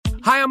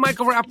Hi, I'm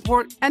Michael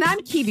Rappaport. And I'm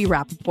Kibi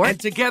Rappaport. And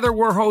together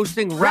we're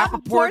hosting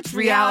Rappaport's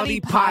Reality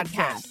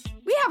Podcast.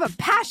 We have a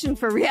passion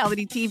for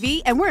reality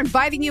TV, and we're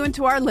inviting you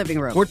into our living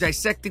room. We're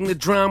dissecting the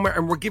drama,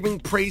 and we're giving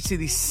praise to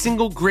the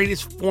single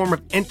greatest form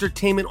of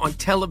entertainment on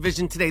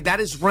television today.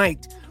 That is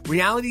right.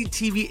 Reality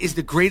TV is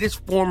the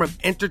greatest form of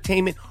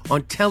entertainment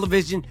on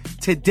television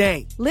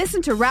today.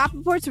 Listen to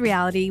Rappaport's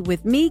Reality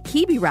with me,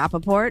 Kibi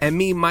Rappaport. And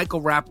me,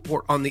 Michael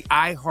Rappaport, on the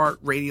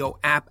iHeartRadio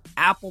app,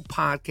 Apple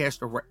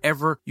Podcast, or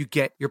wherever you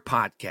get your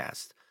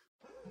podcast.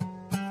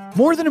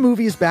 More Than a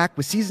Movie is back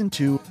with Season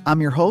 2. I'm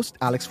your host,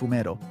 Alex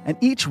Fumero. And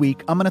each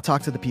week, I'm going to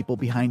talk to the people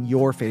behind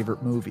your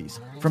favorite movies.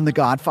 From The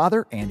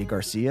Godfather, Andy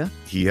Garcia.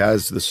 He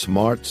has the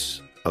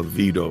smarts of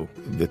Vito,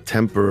 the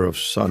temper of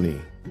Sonny,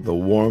 the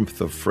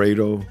warmth of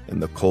Fredo, and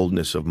the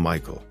coldness of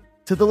Michael.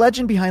 To the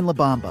legend behind La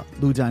Bamba,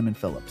 Lou Diamond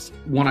Phillips.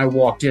 When I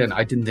walked in,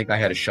 I didn't think I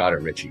had a shot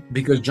at Richie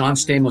because John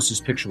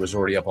Stamos' picture was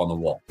already up on the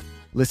wall.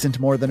 Listen to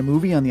More Than a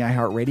Movie on the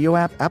iHeartRadio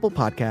app, Apple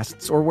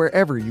Podcasts, or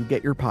wherever you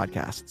get your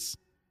podcasts.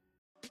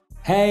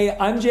 Hey,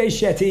 I'm Jay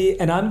Shetty,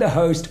 and I'm the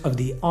host of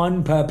the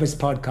On Purpose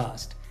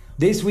podcast.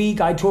 This week,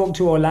 I talked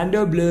to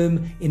Orlando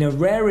Bloom in a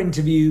rare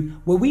interview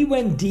where we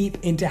went deep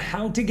into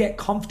how to get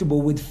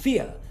comfortable with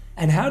fear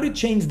and how to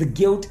change the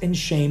guilt and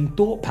shame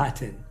thought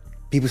pattern.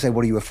 People say,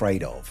 what are you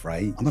afraid of,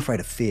 right? I'm afraid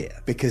of fear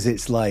because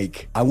it's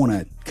like I want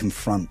to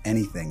confront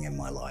anything in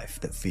my life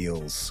that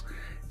feels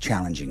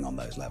challenging on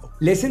those levels.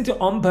 Listen to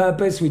On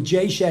Purpose with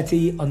Jay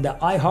Shetty on the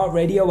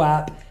iHeartRadio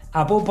app,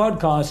 Apple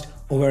Podcast,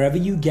 or wherever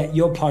you get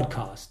your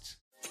podcasts.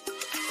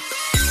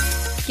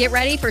 Get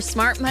ready for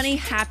Smart Money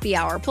Happy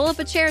Hour. Pull up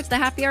a chair. It's the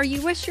happy hour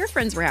you wish your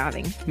friends were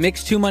having.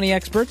 Mix two money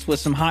experts with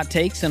some hot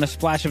takes and a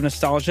splash of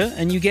nostalgia,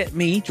 and you get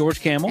me,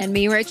 George Camel. And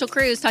me, Rachel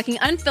Cruz, talking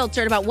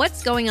unfiltered about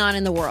what's going on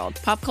in the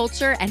world, pop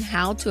culture, and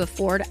how to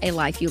afford a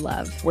life you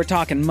love. We're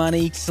talking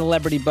money,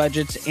 celebrity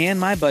budgets, and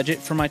my budget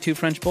for my 2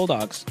 French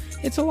bulldogs.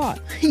 It's a lot.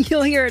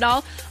 You'll hear it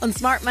all on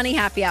Smart Money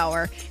Happy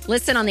Hour.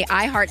 Listen on the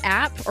iHeart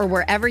app or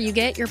wherever you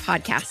get your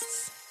podcasts.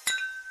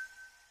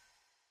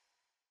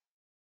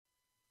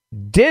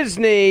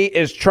 Disney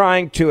is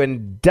trying to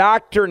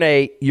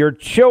indoctrinate your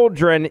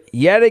children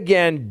yet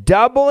again,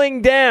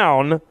 doubling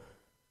down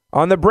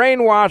on the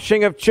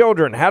brainwashing of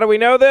children. How do we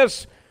know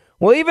this?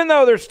 Well, even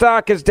though their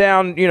stock is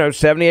down,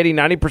 70, 80,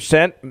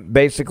 90%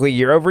 basically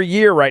year over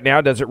year right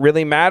now, does it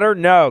really matter?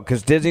 No,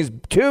 because Disney's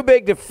too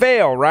big to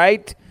fail,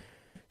 right?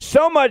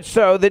 So much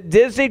so that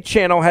Disney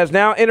Channel has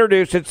now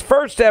introduced its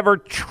first ever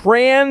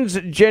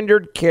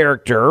transgendered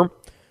character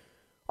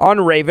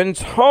on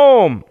Raven's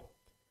Home,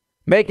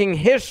 making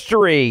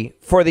history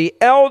for the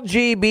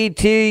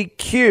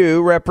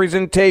LGBTQ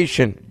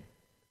representation.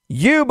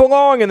 You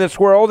belong in this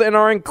world and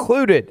are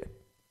included.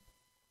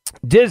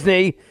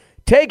 Disney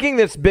taking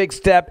this big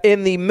step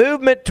in the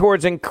movement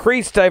towards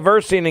increased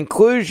diversity and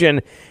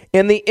inclusion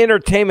in the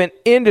entertainment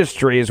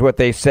industry is what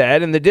they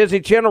said. And the Disney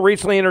Channel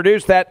recently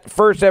introduced that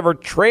first ever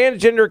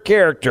transgender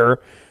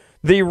character,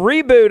 the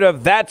reboot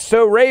of That's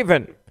So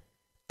Raven.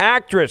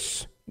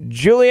 Actress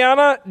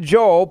Juliana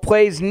Joel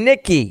plays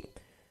Nikki,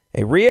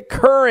 a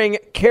reoccurring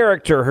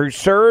character who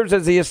serves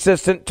as the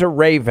assistant to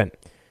Raven.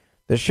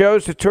 The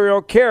show's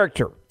tutorial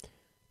character,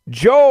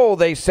 Joel,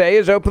 they say,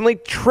 is openly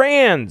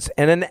trans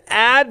and an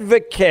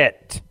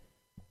advocate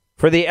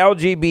for the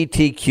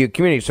LGBTQ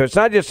community. So it's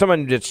not just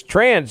someone that's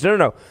trans.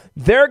 No.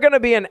 They're going to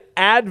be an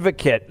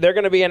advocate. They're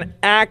going to be an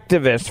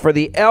activist for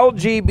the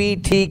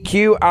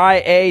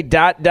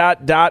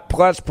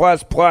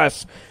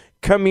LGBTQIA ...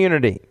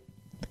 community.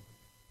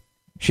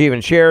 She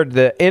even shared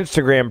the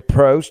Instagram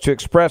post to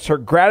express her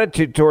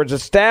gratitude towards the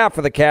staff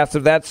of the cast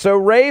of That's So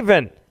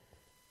Raven,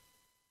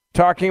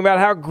 talking about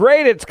how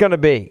great it's going to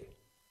be.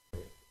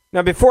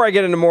 Now, before I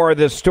get into more of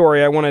this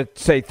story, I want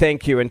to say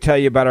thank you and tell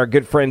you about our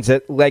good friends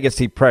at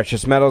Legacy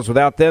Precious Metals.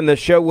 Without them, the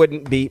show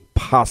wouldn't be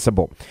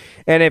possible.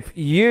 And if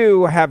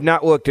you have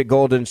not looked at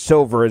gold and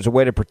silver as a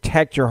way to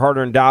protect your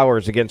hard-earned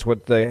dollars against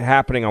what's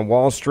happening on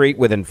Wall Street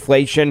with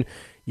inflation,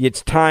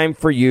 it's time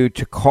for you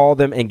to call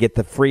them and get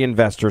the free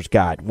investor's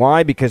guide.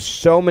 Why? Because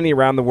so many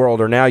around the world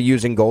are now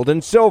using gold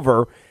and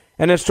silver,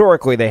 and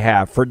historically they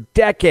have for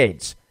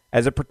decades,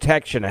 as a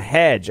protection, a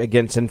hedge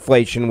against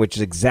inflation, which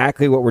is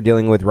exactly what we're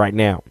dealing with right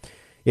now.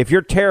 If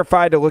you're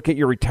terrified to look at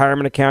your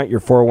retirement account,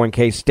 your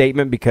 401k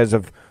statement because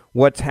of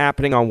what's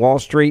happening on Wall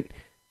Street,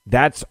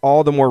 that's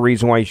all the more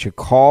reason why you should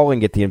call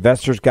and get the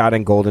investor's guide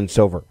in gold and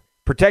silver.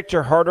 Protect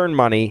your hard-earned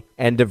money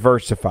and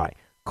diversify.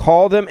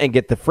 Call them and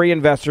get the free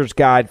investor's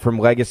guide from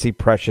Legacy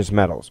Precious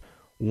Metals.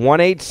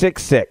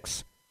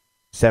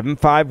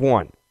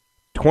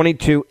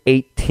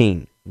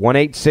 1-866-751-2218.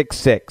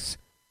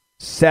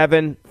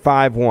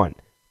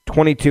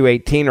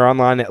 1-866-751-2218 or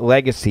online at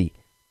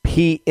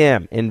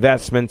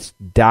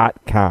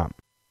legacypminvestments.com.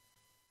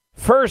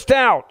 First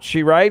out,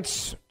 she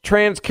writes,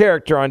 trans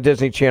character on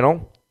Disney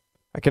Channel.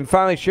 I can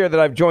finally share that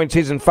I've joined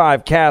season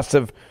 5 cast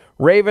of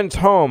Raven's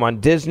Home on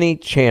Disney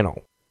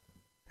Channel.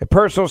 A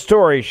personal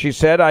story, she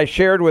said, I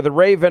shared with a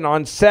Raven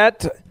on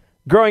set.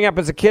 Growing up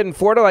as a kid in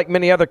Florida, like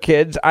many other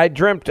kids, I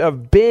dreamt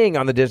of being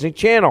on the Disney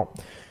Channel.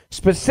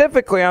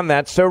 specifically on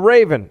That's So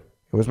Raven.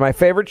 It was my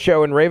favorite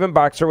show, and Raven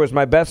Boxer was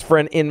my best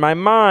friend in my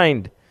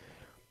mind.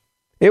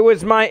 It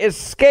was my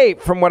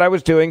escape from what I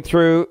was going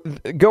through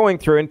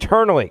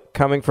internally.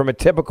 Coming from a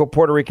typical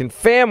Puerto Rican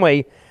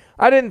family,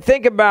 I didn't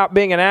think about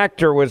being an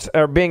actor was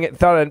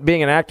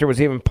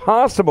even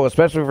possible,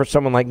 especially for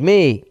someone like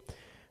me.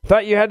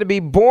 Thought you had to be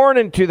born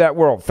into that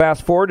world.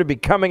 Fast forward to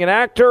becoming an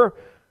actor,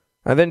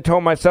 I then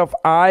told myself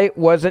I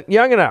wasn't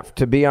young enough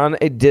to be on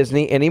a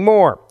Disney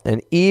anymore.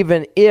 And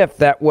even if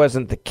that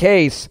wasn't the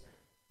case,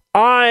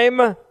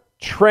 I'm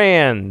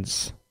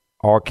trans,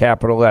 all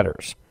capital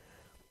letters.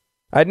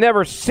 I'd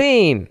never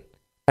seen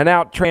an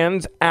out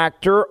trans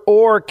actor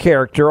or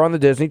character on the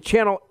Disney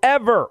Channel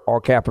ever, all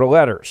capital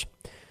letters.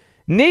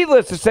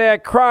 Needless to say, I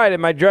cried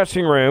in my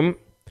dressing room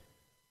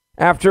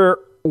after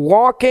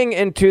walking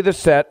into the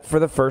set for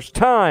the first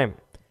time.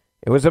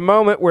 It was a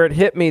moment where it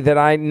hit me that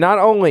I not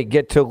only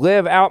get to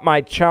live out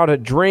my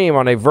childhood dream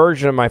on a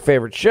version of my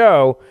favorite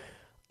show,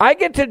 I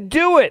get to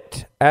do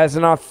it as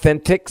an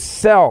authentic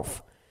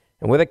self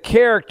and with a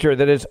character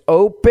that is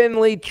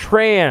openly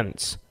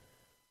trans.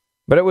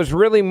 But it was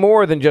really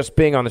more than just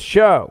being on the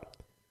show.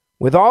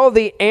 With all of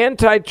the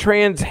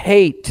anti-trans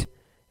hate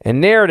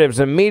and narratives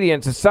in media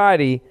and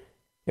society,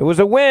 it was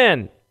a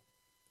win.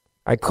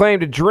 I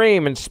claimed a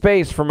dream and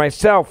space for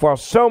myself while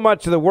so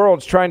much of the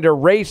world's trying to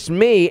erase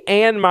me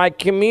and my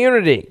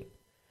community.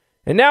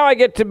 And now I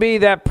get to be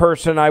that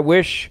person I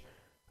wish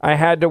I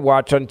had to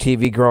watch on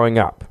TV growing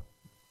up.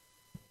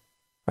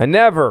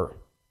 Never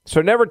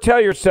tell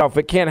yourself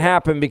it can't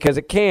happen, because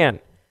it can,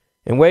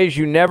 in ways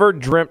you never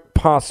dreamt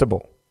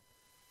possible.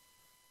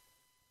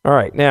 All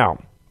right, now,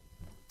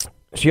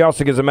 she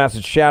also gives a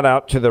massive shout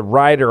out to the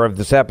writer of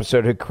this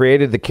episode who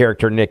created the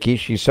character Nikki.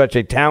 She's such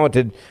a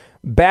talented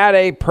bad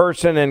A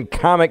person and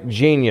comic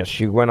genius,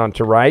 she went on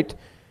to write.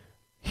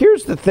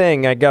 Here's the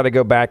thing I got to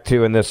go back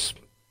to in this,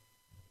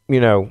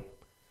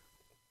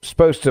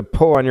 supposed to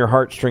pull on your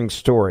heartstrings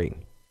story.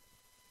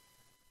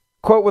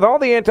 Quote, with all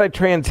the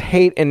anti-trans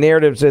hate and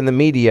narratives in the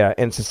media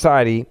and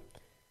society,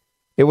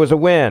 it was a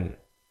win.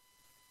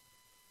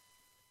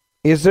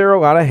 Is there a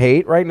lot of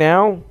hate right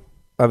now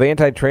of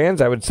anti-trans?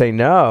 I would say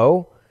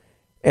no.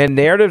 And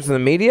narratives in the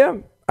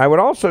media? I would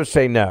also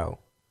say no.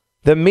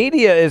 The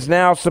media is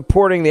now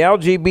supporting the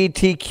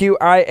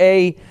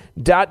LGBTQIA ...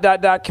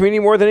 community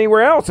more than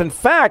anywhere else. In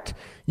fact,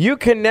 you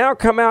can now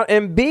come out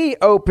and be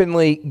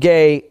openly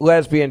gay,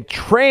 lesbian,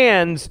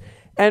 trans,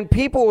 and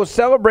people will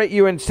celebrate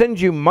you and send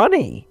you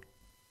money.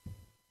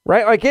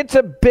 Right? Like, it's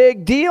a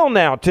big deal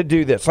now to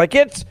do this. Like,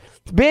 it's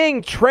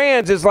being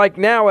trans is like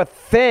now a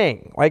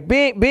thing. Like,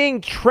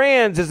 being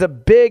trans is a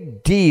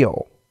big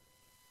deal.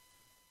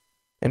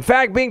 In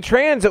fact, being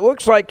trans, it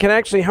looks like, can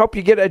actually help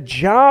you get a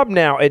job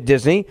now at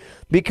Disney,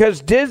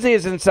 because Disney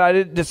has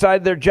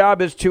decided their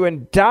job is to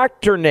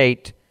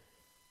indoctrinate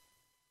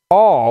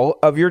all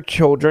of your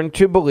children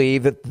to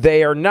believe that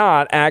they are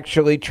not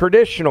actually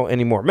traditional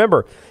anymore.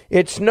 Remember,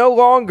 it's no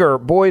longer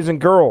boys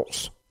and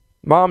girls,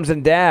 moms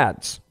and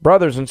dads,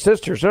 brothers and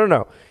sisters.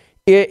 No.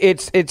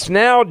 It's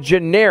now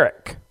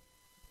generic.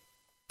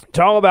 It's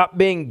all about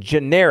being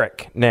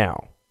generic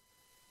now.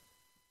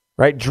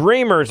 Right?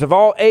 Dreamers of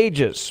all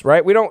ages,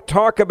 right? We don't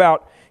talk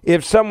about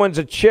if someone's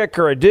a chick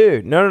or a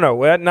dude. No.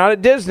 Not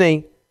at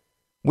Disney.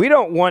 We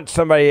don't want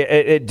somebody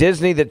at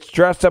Disney that's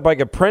dressed up like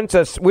a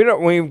princess.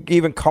 We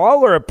even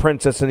call her a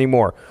princess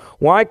anymore.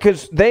 Why?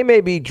 Because they may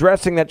be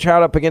dressing that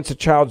child up against a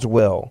child's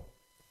will.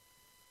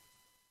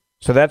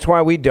 So that's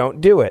why we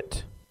don't do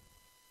it.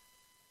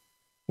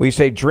 We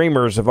say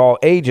dreamers of all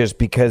ages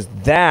because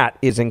that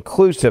is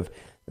inclusive.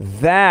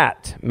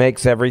 That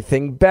makes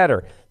everything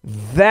better.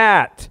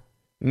 That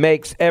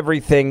makes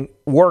everything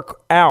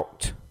work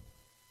out.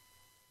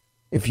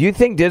 If you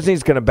think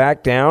Disney's going to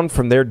back down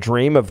from their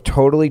dream of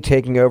totally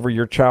taking over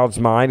your child's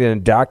mind and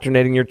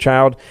indoctrinating your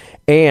child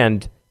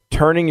and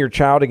turning your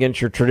child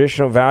against your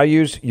traditional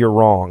values, you're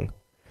wrong.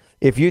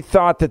 If you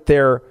thought that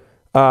they're,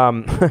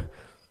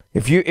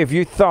 if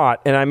you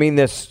thought, and I mean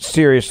this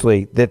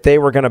seriously, that they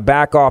were going to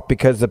back off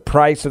because the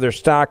price of their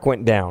stock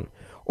went down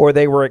or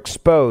they were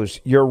exposed,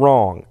 you're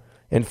wrong.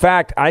 In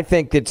fact, I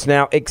think it's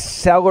now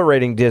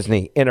accelerating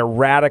Disney in a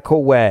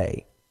radical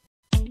way.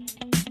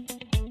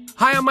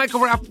 Hi, I'm Michael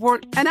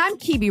Rappaport. And I'm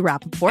Kibi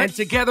Rappaport. And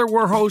together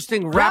we're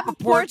hosting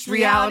Rappaport's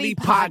Reality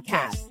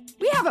Podcast.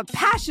 We have a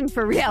passion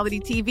for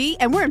reality TV,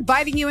 and we're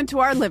inviting you into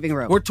our living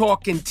room. We're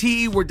talking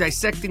tea, we're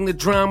dissecting the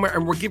drama,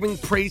 and we're giving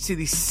praise to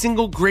the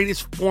single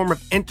greatest form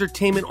of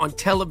entertainment on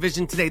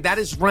television today. That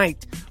is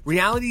right.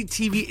 Reality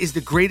TV is the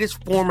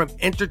greatest form of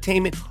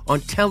entertainment on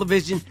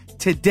television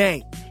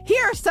today.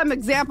 Here are some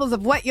examples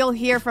of what you'll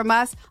hear from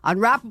us on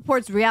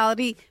Rappaport's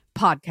Reality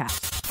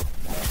Podcast.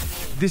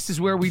 This is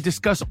where we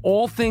discuss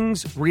all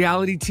things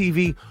reality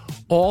TV,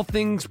 all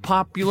things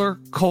popular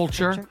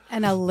culture.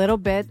 And a little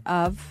bit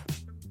of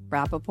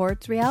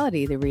Rappaport's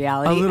reality, the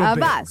reality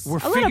of us. We're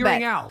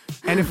figuring out.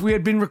 And if we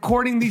had been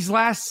recording these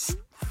last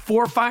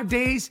 4 or 5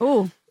 days,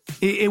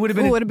 it would have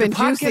been, the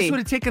podcast would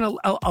have taken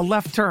a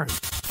left turn.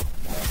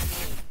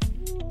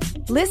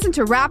 Listen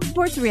to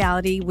Rappaport's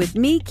Reality with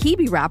me,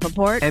 Kibi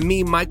Rappaport. And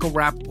me, Michael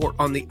Rappaport,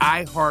 on the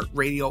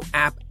iHeartRadio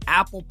app,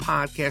 Apple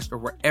Podcast, or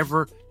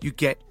wherever you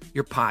get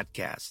your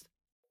podcast.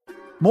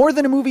 More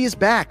Than a Movie is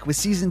back with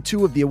season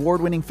 2 of the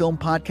award-winning film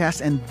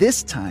podcast, and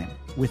this time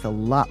with a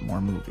lot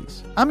more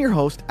movies. I'm your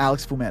host,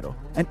 Alex Fumero,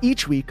 and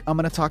each week I'm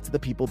going to talk to the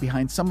people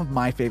behind some of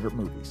my favorite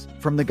movies.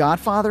 From The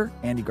Godfather,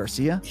 Andy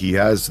Garcia. He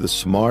has the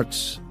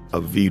smarts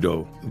of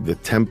Vito, the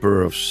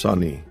temper of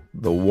Sonny,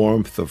 the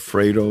warmth of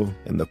Fredo,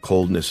 and the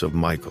coldness of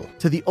Michael.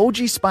 To the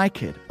OG Spy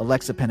Kid,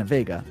 Alexa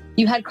Penavega.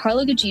 You had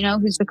Carla Gugino,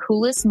 who's the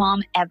coolest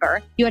mom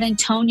ever. You had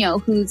Antonio,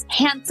 who's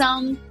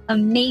handsome,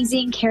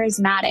 amazing,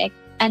 charismatic.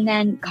 And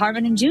then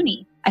Carmen and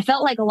Junie. I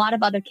felt like a lot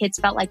of other kids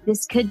felt like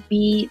this could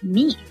be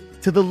me.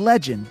 To the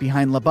legend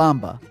behind La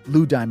Bamba,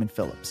 Lou Diamond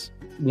Phillips.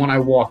 When I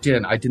walked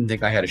in, I didn't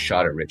think I had a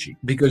shot at Richie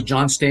because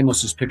John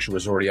Stamos' picture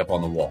was already up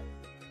on the wall.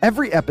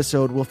 Every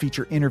episode will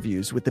feature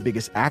interviews with the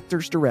biggest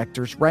actors,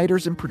 directors,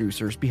 writers, and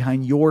producers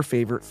behind your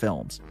favorite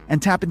films and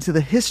tap into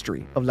the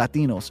history of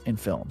Latinos in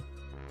film.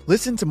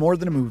 Listen to More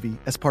Than a Movie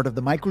as part of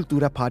the My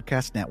Cultura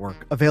Podcast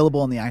Network,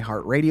 available on the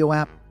iHeartRadio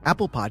app,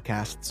 Apple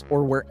Podcasts,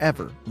 or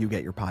wherever you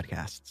get your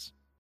podcasts.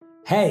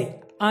 Hey,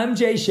 I'm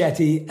Jay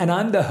Shetty, and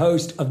I'm the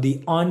host of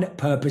the On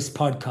Purpose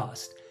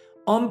podcast.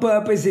 On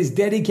Purpose is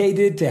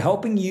dedicated to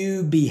helping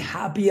you be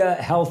happier,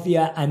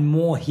 healthier, and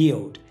more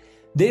healed.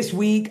 This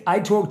week, I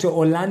talked to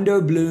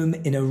Orlando Bloom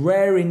in a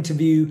rare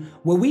interview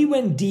where we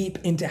went deep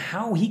into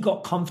how he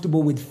got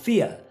comfortable with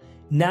fear,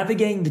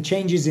 navigating the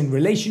changes in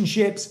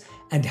relationships,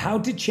 and how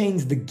to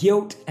change the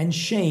guilt and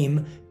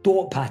shame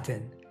thought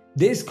pattern.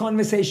 This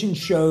conversation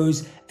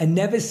shows a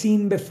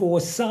never-seen-before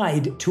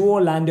side to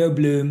Orlando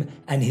Bloom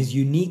and his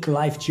unique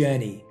life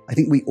journey. I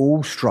think we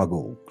all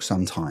struggle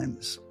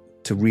sometimes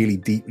to really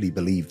deeply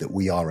believe that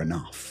we are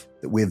enough,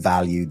 that we're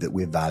valued, that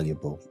we're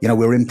valuable. You know,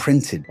 we're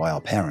imprinted by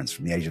our parents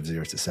from the age of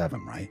 0 to 7,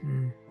 right?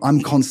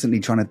 I'm constantly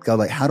trying to go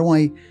like, how do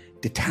I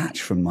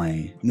detach from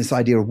this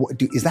idea of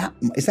is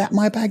that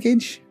my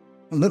baggage?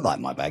 It doesn't look like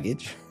my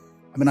baggage.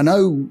 I mean, I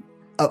know,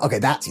 okay,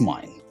 that's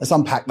mine. Let's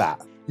unpack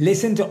that.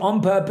 Listen to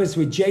On Purpose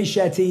with Jay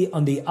Shetty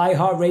on the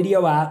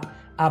iHeartRadio app,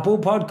 Apple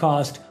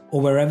Podcast,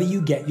 or wherever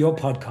you get your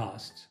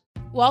podcasts.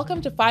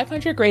 Welcome to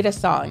 500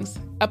 Greatest Songs,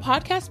 a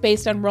podcast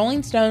based on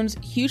Rolling Stone's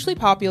hugely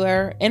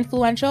popular,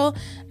 influential,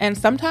 and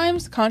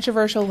sometimes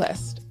controversial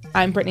list.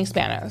 I'm Brittany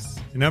Spanos.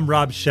 And I'm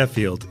Rob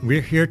Sheffield.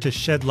 We're here to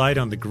shed light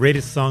on the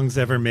greatest songs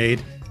ever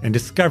made and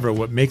discover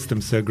what makes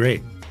them so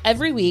great.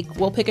 Every week,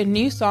 we'll pick a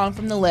new song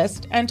from the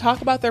list and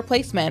talk about their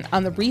placement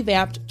on the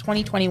revamped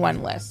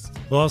 2021 list.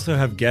 We'll also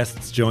have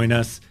guests join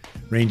us,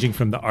 ranging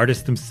from the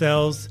artists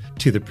themselves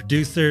to the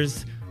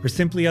producers, or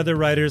simply other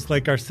writers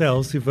like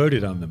ourselves who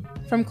voted on them.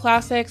 From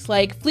classics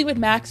like Fleetwood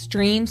Mac's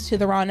Dreams to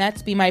the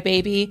Ronettes' Be My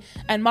Baby,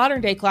 and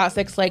modern-day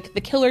classics like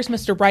The Killer's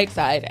Mr.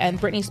 Brightside and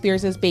Britney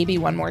Spears' Baby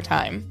One More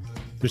Time.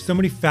 There's so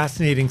many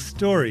fascinating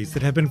stories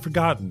that have been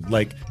forgotten,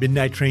 like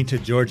Midnight Train to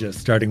Georgia,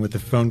 starting with a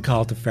phone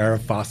call to Farrah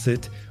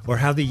Fawcett, or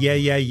how the Yeah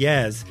Yeah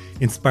Yeahs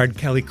inspired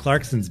Kelly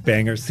Clarkson's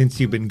banger Since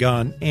You've Been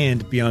Gone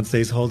and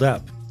Beyoncé's Hold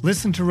Up.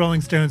 Listen to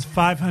Rolling Stone's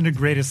 500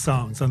 Greatest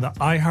Songs on the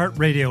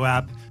iHeartRadio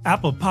app,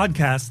 Apple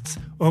Podcasts,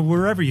 or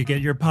wherever you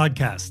get your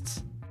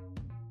podcasts.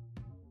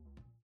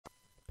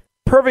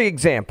 Perfect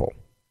example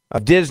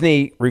of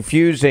Disney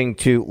refusing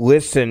to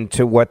listen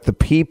to what the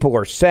people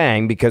are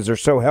saying because they're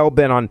so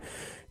hell-bent on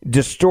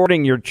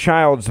distorting your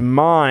child's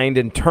mind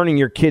and turning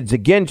your kids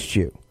against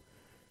you.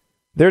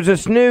 There's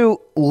this new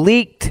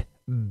leaked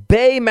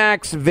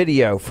Baymax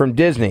video from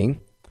Disney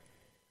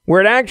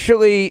where it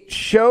actually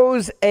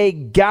shows a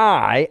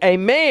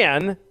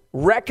man,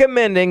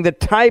 recommending the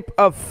type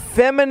of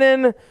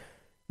feminine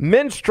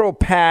menstrual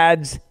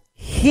pads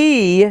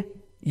he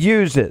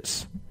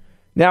uses.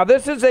 Now,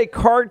 this is a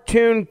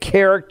cartoon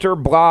character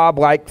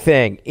blob-like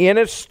thing in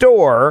a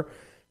store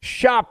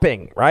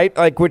shopping,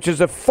 right? Which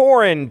is a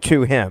foreign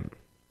to him.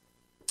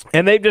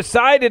 And they've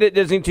decided at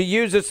Disney to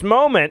use this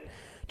moment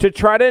to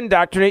try to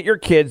indoctrinate your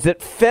kids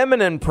that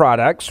feminine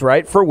products,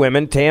 right, for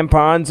women,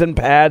 tampons and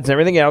pads and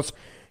everything else,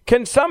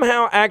 can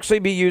somehow actually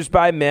be used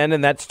by men,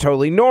 and that's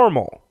totally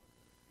normal.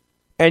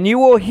 And you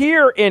will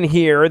hear in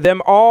here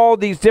them all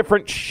these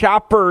different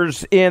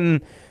shoppers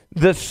in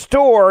the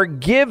store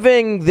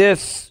giving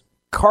this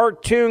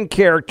cartoon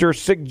character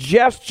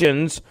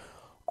suggestions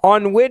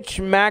on which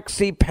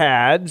maxi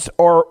pads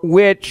or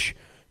which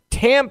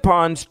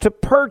tampons to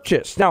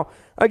purchase. Now,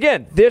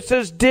 again, this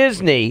is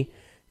Disney,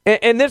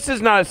 and this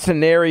is not a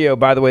scenario,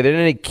 by the way, that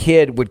any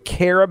kid would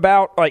care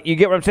about. Like, you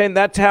get what I'm saying?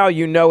 That's how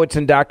you know it's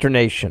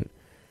indoctrination.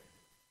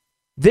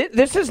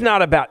 This is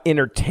not about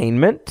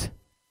entertainment,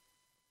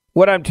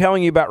 what I'm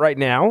telling you about right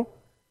now.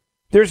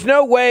 There's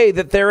no way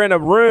that they're in a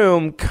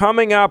room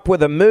coming up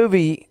with a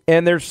movie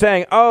and they're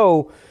saying,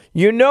 oh,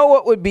 you know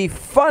what would be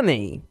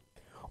funny,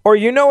 or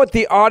you know what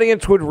the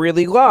audience would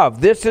really love.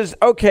 This is,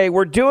 okay,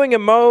 we're doing a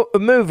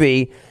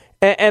movie,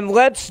 and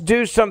let's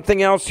do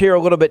something else here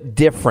a little bit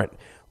different.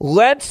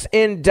 Let's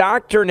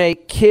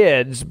indoctrinate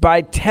kids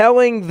by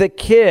telling the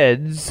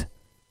kids,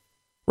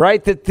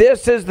 right, that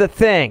this is the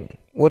thing.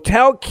 We'll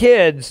tell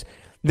kids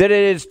that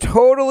it is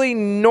totally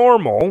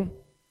normal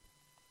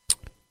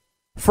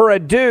for a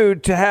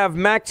dude to have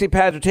maxi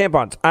pads or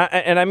tampons.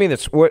 And I mean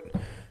this. All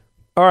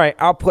right,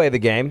 I'll play the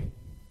game.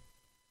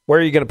 Where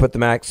are you going to put the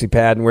maxi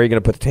pad and where are you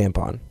going to put the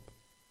tampon?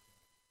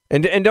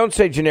 And don't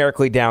say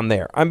generically down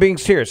there. I'm being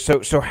serious.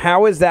 So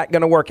how is that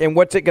going to work? And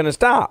what's it going to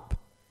stop?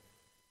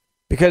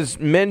 Because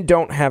men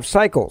don't have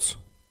cycles.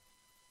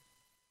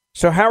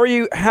 So how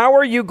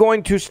are you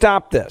going to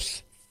stop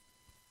this?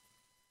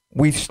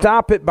 We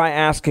stop it by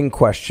asking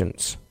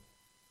questions.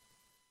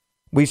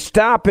 We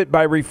stop it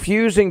by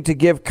refusing to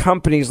give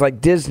companies like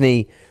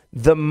Disney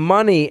the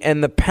money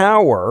and the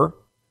power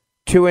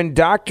to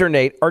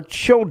indoctrinate our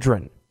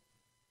children.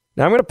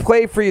 Now, I'm going to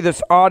play for you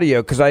this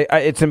audio because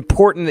it's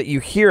important that you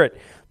hear it.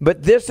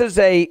 But this is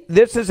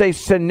a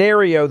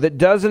scenario that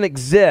doesn't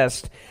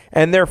exist,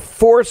 and they're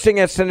forcing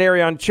a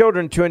scenario on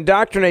children to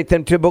indoctrinate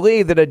them to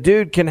believe that a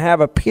dude can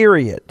have a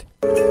period.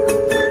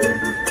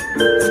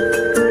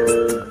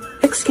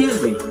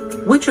 Excuse me,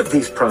 which of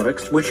these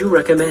products would you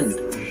recommend?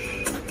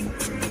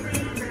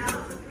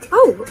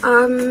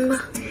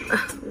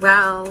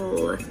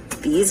 Well,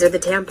 these are the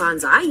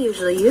tampons I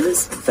usually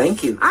use.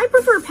 Thank you. I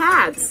prefer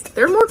pads.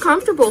 They're more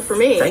comfortable for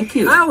me. Thank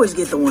you. I always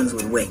get the ones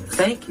with wings.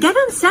 Thank you. Get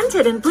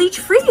unscented and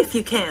bleach-free if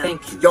you can.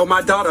 Thank you. Yo,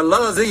 my daughter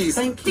loves these.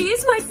 Thank you.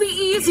 These might be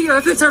easier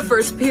if it's her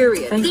first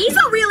period. These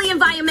are really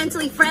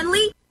environmentally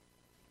friendly.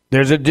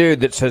 There's a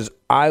dude that says,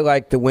 I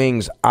like the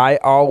wings. I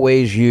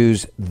always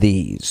use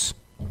these.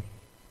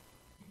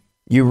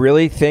 You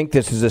really think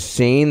this is a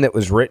scene that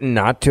was written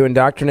not to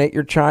indoctrinate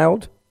your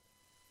child?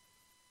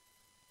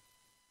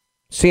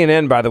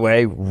 CNN, by the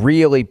way,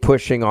 really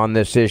pushing on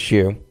this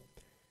issue.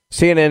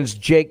 CNN's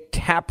Jake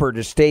Tapper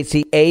to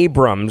Stacey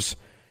Abrams.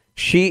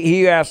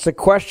 He asked the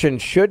question,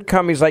 should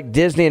companies like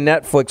Disney and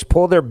Netflix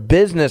pull their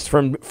business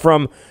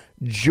from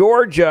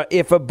Georgia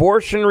if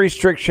abortion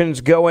restrictions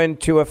go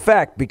into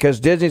effect? Because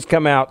Disney's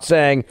come out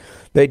saying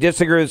they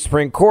disagree with the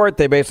Supreme Court.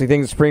 They basically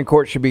think the Supreme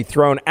Court should be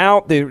thrown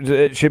out.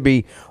 It should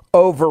be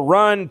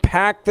overrun,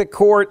 pack the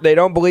court. They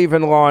don't believe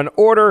in law and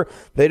order.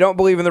 They don't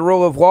believe in the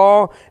rule of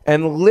law.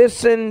 And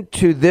listen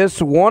to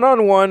this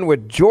one-on-one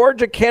with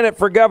Georgia candidate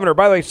for governor.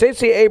 By the way,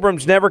 Stacey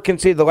Abrams never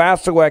conceded the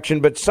last election,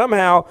 but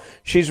somehow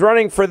she's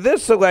running for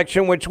this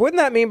election, which wouldn't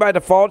that mean by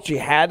default she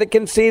had to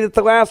concede at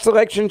the last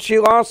election she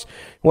lost?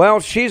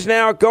 Well, she's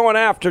now going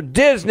after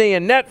Disney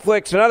and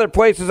Netflix and other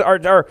places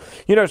are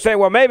saying,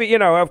 well, maybe,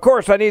 of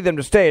course I need them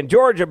to stay in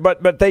Georgia,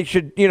 but they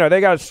should,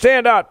 they got to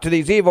stand up to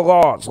these evil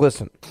laws.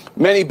 Listen.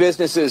 Many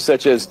businesses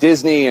such as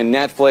Disney and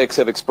Netflix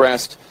have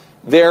expressed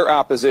their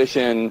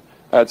opposition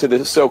to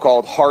the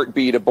so-called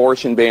heartbeat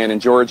abortion ban in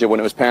Georgia when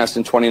it was passed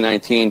in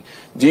 2019.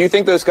 Do you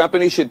think those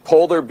companies should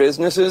pull their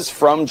businesses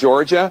from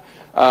Georgia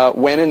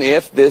when and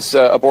if this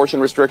abortion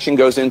restriction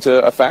goes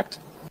into effect?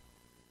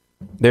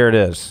 There it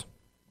is.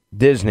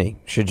 Disney,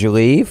 should you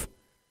leave?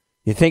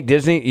 You think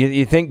Disney?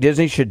 You think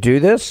Disney should do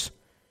this?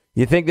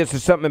 You think this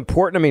is something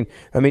important?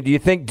 I mean, do you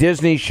think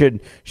Disney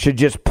should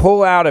just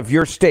pull out of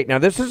your state? Now,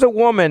 this is a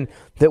woman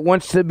that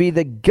wants to be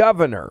the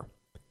governor,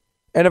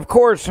 and of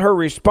course, her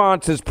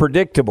response is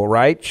predictable,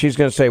 right? She's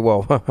going to say,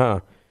 "Well,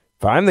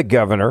 if I'm the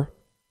governor,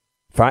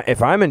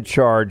 if I'm in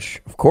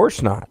charge, of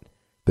course not."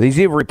 But these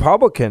evil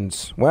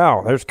Republicans,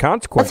 well, there's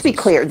consequences. Let's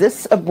be clear.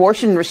 This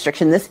abortion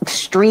restriction, this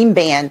extreme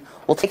ban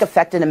will take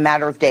effect in a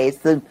matter of days.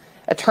 The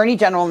Attorney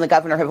General and the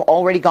governor have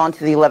already gone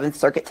to the 11th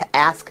Circuit to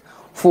ask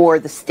for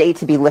the stay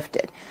to be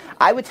lifted.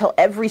 I would tell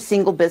every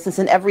single business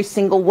and every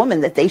single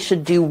woman that they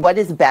should do what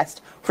is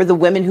best for the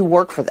women who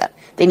work for them.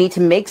 They need to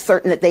make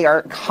certain that they are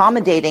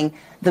accommodating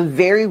the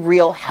very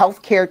real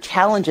healthcare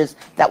challenges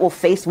that will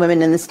face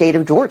women in the state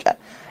of Georgia.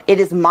 It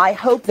is my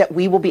hope that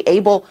we will be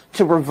able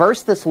to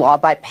reverse this law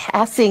by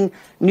passing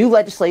new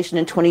legislation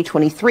in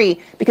 2023,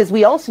 because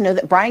we also know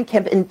that Brian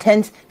Kemp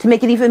intends to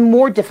make it even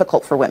more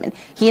difficult for women.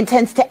 He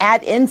intends to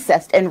add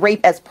incest and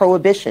rape as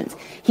prohibitions.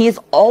 He has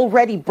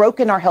already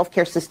broken our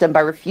healthcare system by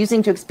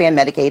refusing to expand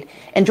Medicaid,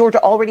 and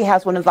Georgia already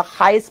has one of the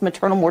highest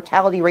maternal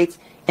mortality rates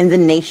in the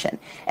nation.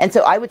 And so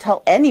I would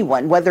tell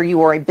anyone, whether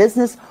you are a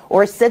business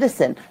or a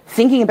citizen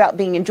thinking about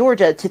being in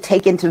Georgia, to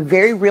take into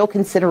very real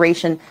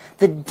consideration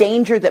the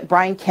danger that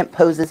Brian Kemp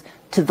poses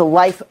to the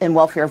life and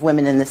welfare of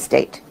women in this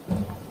state.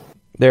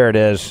 There it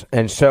is.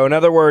 And so, in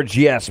other words,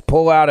 yes,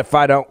 pull out if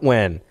I don't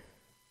win.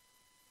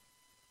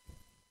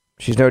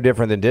 She's no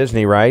different than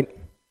Disney, right?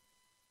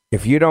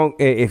 If you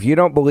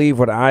don't believe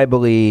what I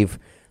believe,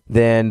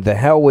 then the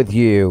hell with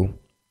you.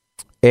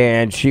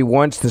 And she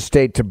wants the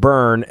state to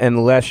burn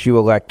unless you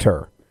elect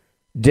her.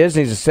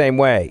 Disney's the same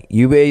way.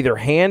 You either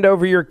hand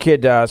over your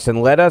kid to us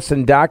and let us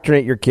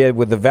indoctrinate your kid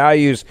with the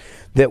values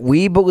that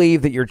we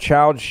believe that your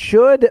child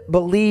should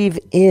believe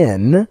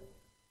in.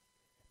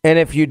 And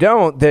if you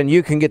don't, then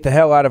you can get the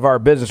hell out of our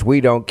business. We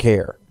don't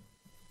care.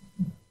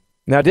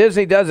 Now,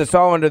 Disney does this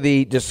all under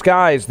the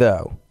disguise,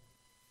 though,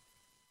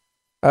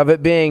 of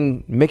it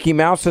being Mickey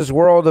Mouse's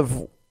world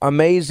of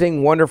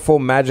amazing, wonderful,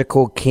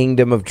 magical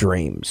kingdom of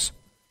dreams.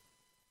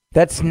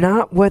 That's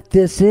not what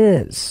this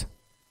is.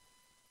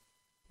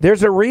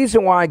 There's a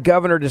reason why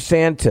Governor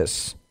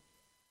DeSantis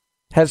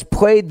has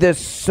played this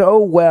so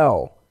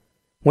well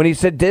when he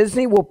said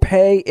Disney will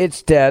pay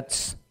its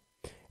debts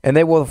and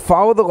they will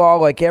follow the law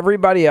like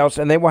everybody else,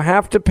 and they will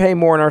have to pay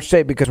more in our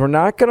state because we're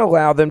not going to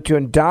allow them to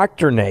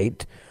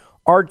indoctrinate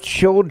our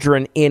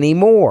children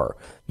anymore.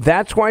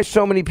 That's why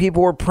so many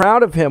people were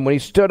proud of him when he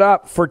stood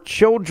up for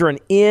children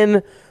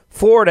in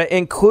Florida,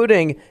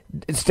 including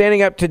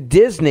standing up to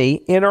Disney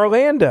in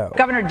Orlando.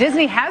 Governor,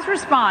 Disney has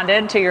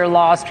responded to your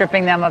law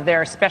stripping them of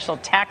their special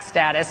tax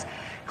status,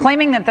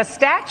 claiming that the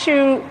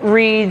statute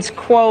reads,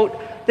 quote,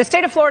 the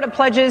state of Florida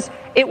pledges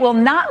it will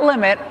not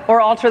limit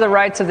or alter the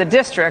rights of the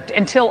district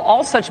until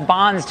all such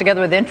bonds,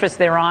 together with interest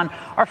thereon,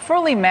 are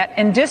fully met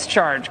and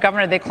discharged.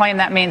 Governor, they claim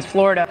that means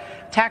Florida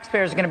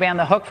taxpayers are going to be on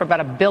the hook for about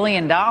 $1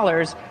 billion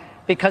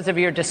because of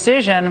your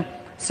decision.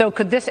 So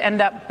could this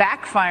end up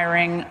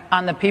backfiring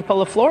on the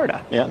people of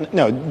Florida? Yeah,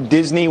 no,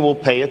 Disney will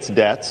pay its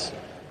debts.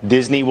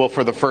 Disney will,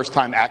 for the first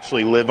time,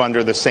 actually live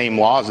under the same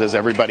laws as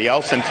everybody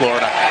else in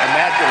Florida.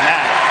 Imagine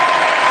that.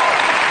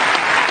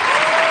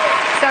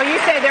 So you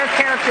say their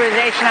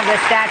characterization of the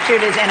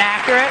statute is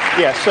inaccurate?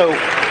 Yeah, so...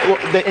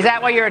 is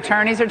that what your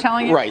attorneys are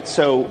telling you? Right.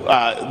 So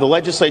the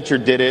legislature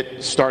did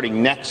it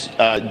starting next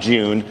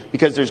June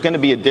because there's going to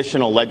be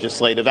additional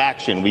legislative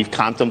action. We've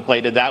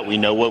contemplated that. We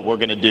know what we're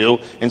going to do.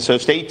 And so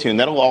stay tuned.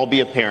 That'll all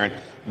be apparent.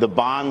 The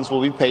bonds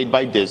will be paid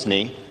by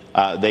Disney.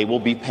 They will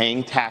be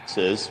paying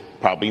taxes,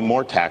 probably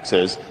more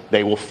taxes.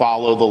 They will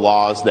follow the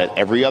laws that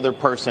every other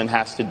person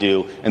has to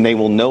do, and they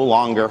will no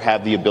longer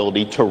have the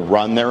ability to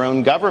run their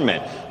own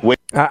government.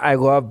 I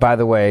love, by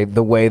the way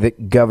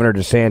that Governor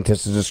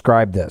DeSantis has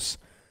described this.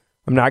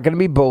 I'm not going to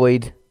be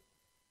bullied.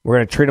 We're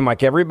going to treat them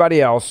like everybody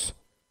else.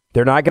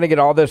 They're not going to get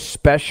all this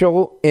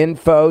special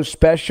info,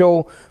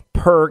 special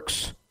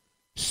perks,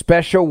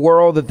 special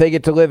world that they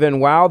get to live in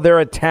while they're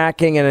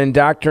attacking and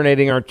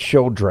indoctrinating our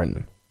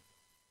children.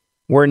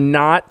 We're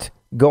not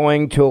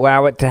going to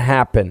allow it to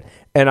happen,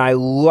 and I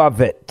love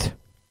it.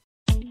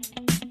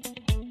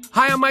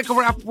 Hi, I'm Michael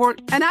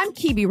Rappaport. And I'm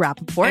Kibi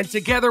Rappaport. And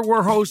together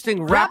we're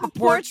hosting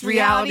Rappaport's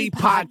Reality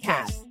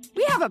Podcast.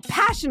 We have a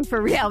passion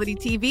for reality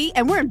TV,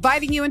 and we're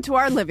inviting you into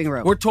our living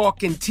room. We're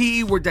talking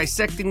tea, we're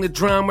dissecting the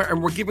drama,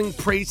 and we're giving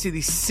praise to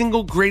the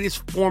single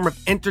greatest form of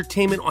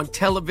entertainment on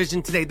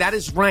television today. That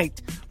is right.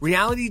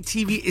 Reality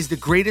TV is the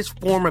greatest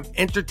form of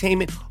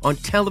entertainment on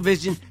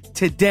television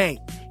today.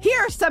 Here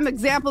are some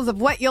examples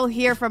of what you'll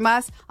hear from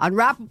us on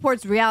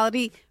Rappaport's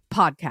Reality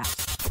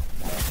Podcast.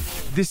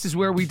 This is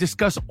where we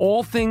discuss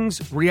all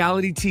things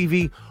reality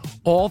TV,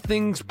 all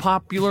things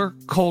popular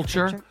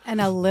culture. And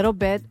a little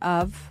bit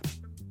of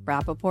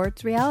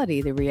Rappaport's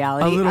reality, the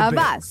reality of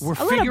us. We're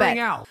figuring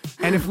out.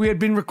 And if we had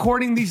been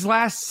recording these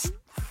last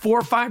 4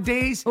 or 5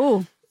 days,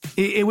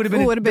 it would have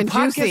been, the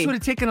podcast juicy. would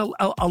have taken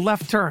a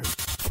left turn.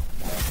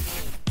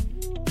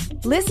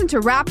 Listen to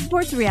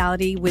Rappaport's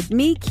Reality with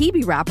me,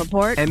 Kibi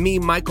Rappaport. And me,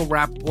 Michael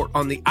Rappaport,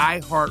 on the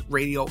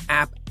iHeartRadio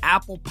app,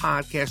 Apple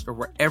Podcast, or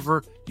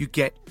wherever you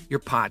get your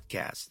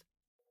podcast.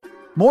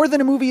 More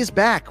Than a Movie is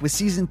back with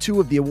Season 2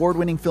 of the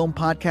award-winning film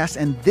podcast,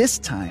 and this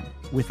time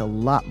with a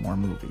lot more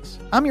movies.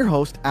 I'm your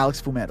host,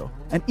 Alex Fumero,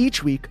 and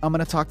each week I'm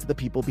going to talk to the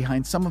people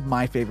behind some of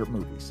my favorite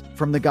movies.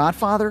 From The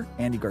Godfather,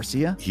 Andy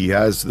Garcia. He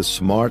has the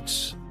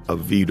smarts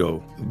of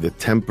Vito, the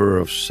temper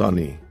of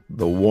Sonny,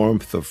 the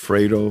warmth of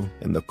Fredo,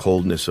 and the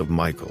coldness of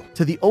Michael.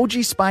 To the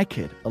OG Spy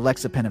Kid,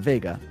 Alexa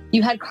Penavega.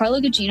 You had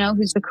Carla Gugino,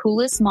 who's the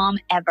coolest mom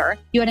ever.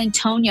 You had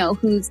Antonio,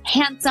 who's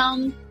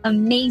handsome,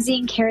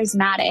 amazing,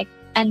 charismatic.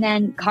 And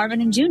then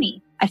Carmen and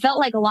Junie. I felt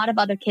like a lot of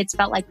other kids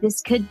felt like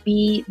this could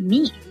be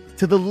me.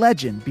 To the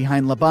legend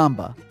behind La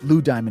Bamba,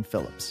 Lou Diamond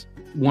Phillips.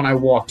 When I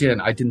walked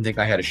in, I didn't think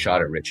I had a shot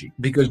at Richie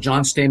because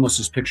John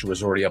Stamos' picture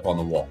was already up on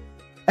the wall.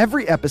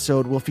 Every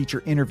episode will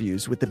feature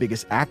interviews with the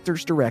biggest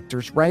actors,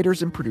 directors,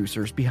 writers, and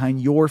producers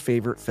behind your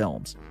favorite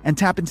films and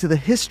tap into the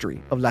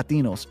history of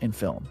Latinos in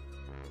film.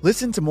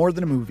 Listen to More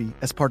Than a Movie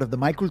as part of the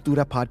My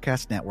Cultura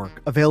Podcast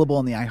Network, available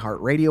on the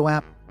iHeartRadio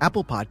app,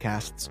 Apple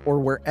Podcasts, or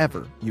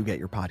wherever you get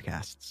your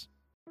podcasts.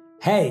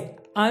 Hey,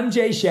 I'm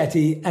Jay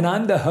Shetty, and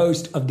I'm the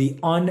host of the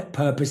On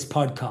Purpose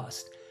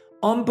podcast.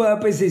 On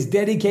Purpose is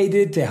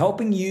dedicated to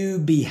helping you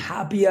be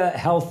happier,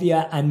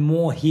 healthier, and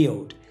more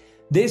healed.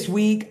 This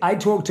week, I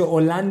talked to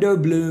Orlando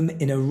Bloom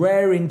in a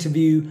rare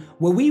interview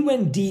where we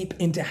went deep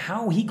into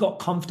how he got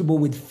comfortable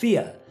with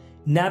fear,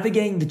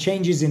 navigating the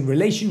changes in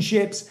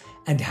relationships,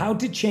 and how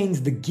to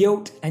change the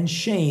guilt and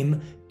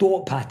shame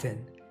thought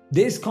pattern.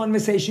 This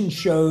conversation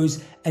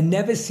shows a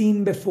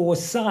never-seen-before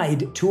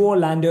side to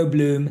Orlando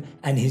Bloom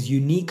and his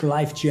unique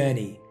life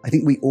journey. I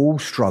think we all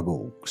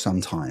struggle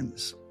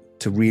sometimes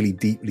to really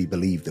deeply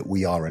believe that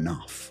we are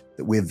enough,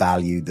 that we're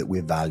valued, that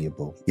we're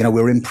valuable. You know,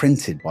 we're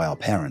imprinted by our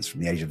parents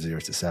from the age of 0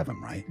 to 7,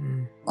 right?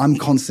 I'm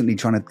constantly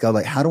trying to go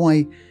like, how do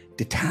I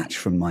detach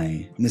from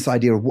this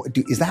idea of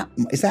is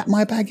that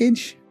my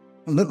baggage?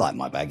 It doesn't look like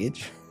my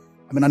baggage.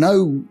 I mean, I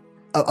know,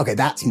 okay,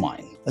 that's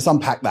mine. Let's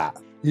unpack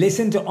that.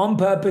 Listen to On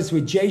Purpose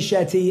with Jay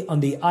Shetty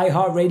on the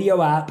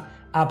iHeartRadio app,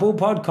 Apple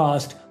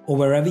Podcast, or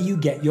wherever you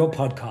get your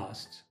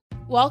podcasts.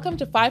 Welcome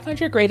to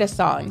 500 Greatest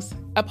Songs,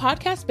 a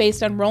podcast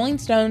based on Rolling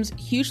Stone's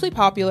hugely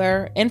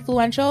popular,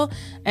 influential,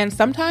 and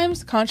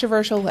sometimes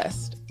controversial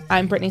list.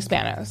 I'm Brittany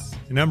Spanos.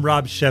 And I'm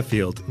Rob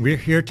Sheffield. We're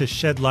here to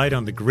shed light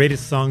on the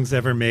greatest songs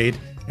ever made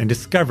and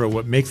discover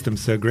what makes them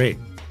so great.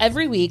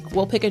 Every week,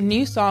 we'll pick a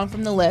new song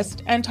from the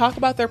list and talk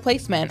about their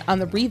placement on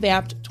the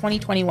revamped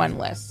 2021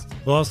 list.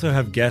 We'll also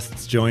have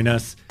guests join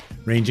us,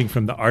 ranging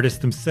from the artists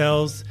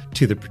themselves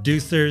to the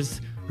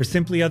producers, or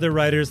simply other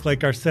writers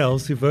like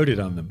ourselves who voted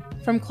on them.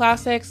 From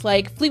classics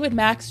like Fleetwood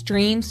Mac's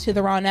Dreams to the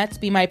Ronettes'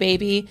 Be My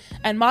Baby,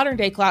 and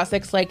modern-day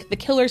classics like The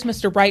Killer's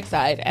Mr.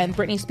 Brightside and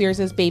Britney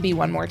Spears' Baby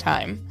One More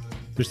Time.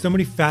 There's so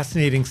many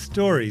fascinating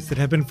stories that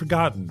have been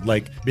forgotten,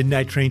 like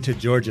Midnight Train to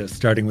Georgia,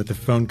 starting with a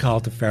phone call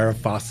to Farrah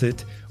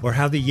Fawcett, or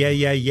how the Yeah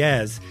Yeah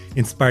Yeahs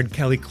inspired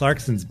Kelly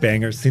Clarkson's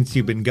banger Since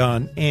You've Been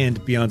Gone and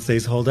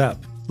Beyoncé's Hold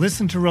Up.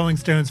 Listen to Rolling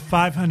Stone's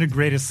 500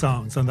 Greatest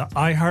Songs on the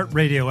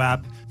iHeartRadio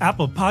app,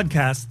 Apple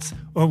Podcasts,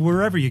 or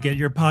wherever you get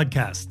your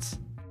podcasts.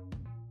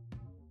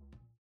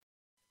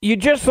 You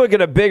just look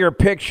at a bigger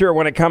picture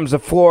when it comes to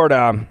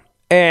Florida,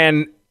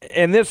 and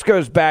this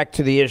goes back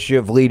to the issue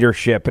of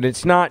leadership, and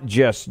it's not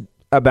just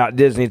about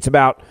Disney. It's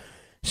about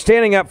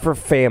standing up for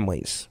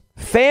families.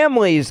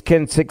 Families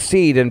can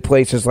succeed in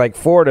places like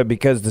Florida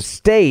because the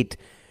state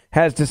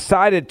has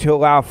decided to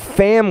allow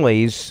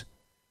families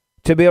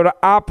to be able to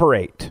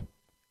operate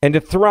and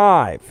to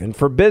thrive, and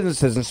for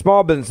businesses and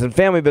small business and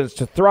family business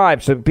to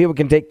thrive so people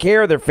can take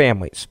care of their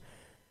families.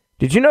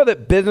 Did you know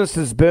that business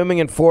is booming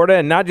in Florida?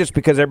 And not just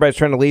because everybody's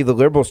trying to leave the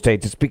liberal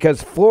states. It's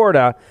because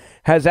Florida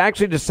has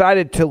actually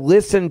decided to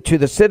listen to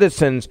the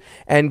citizens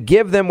and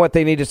give them what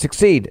they need to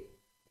succeed.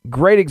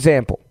 Great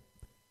example.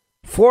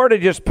 Florida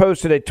just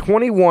posted a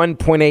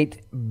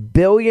 $21.8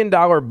 billion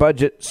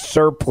budget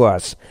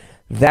surplus.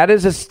 That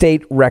is a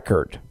state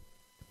record.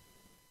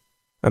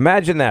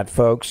 Imagine that,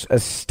 folks. A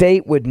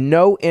state with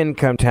no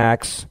income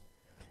tax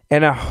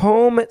and a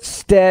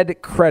homestead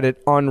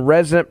credit on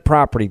resident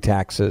property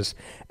taxes,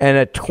 and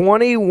a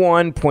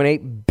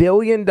 $21.8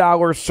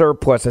 billion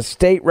surplus, a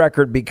state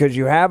record, because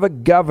you have a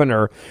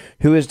governor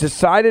who has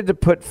decided to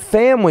put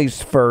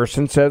families first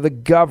instead of the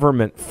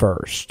government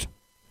first.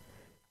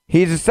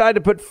 He's decided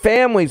to put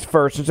families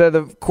first instead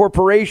of the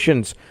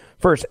corporations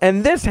first.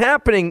 And this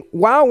happening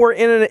while we're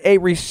in a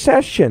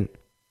recession.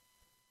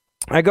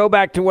 I go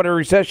back to what a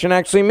recession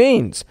actually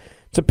means.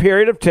 It's a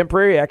period of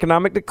temporary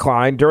economic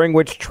decline during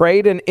which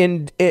trade and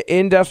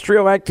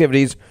industrial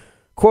activities,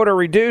 quote, are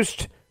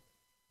reduced,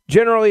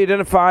 generally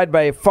identified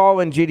by a fall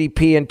in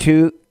GDP in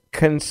two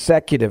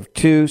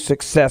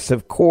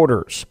successive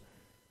quarters.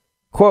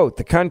 Quote,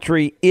 the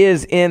country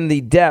is in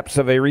the depths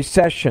of a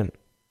recession.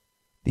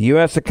 The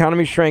U.S.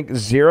 economy shrank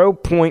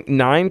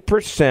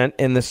 0.9%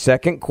 in the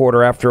second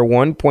quarter after a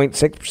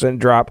 1.6%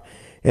 drop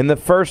in the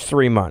first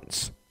 3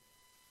 months.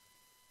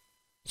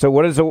 So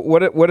what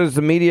does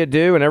the media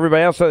do and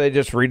everybody else? So they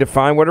just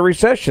redefine what a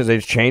recession is. They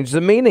just change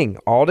the meaning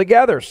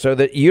altogether so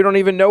that you don't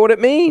even know what it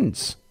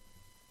means.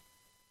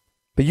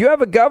 But you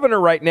have a governor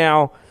right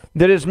now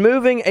that is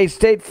moving a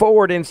state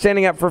forward in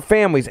standing up for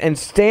families and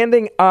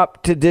standing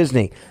up to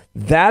Disney.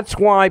 That's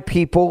why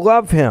people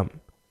love him.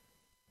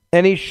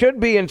 And he should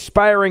be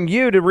inspiring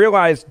you to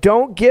realize,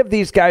 don't give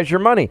these guys your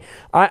money.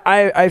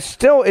 I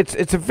still,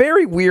 it's a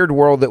very weird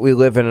world that we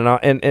live in.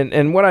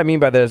 And what I mean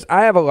by that is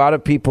I have a lot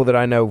of people that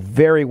I know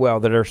very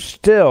well that are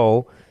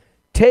still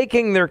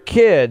taking their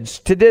kids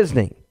to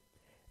Disney.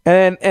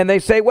 And they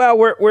say, well,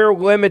 we're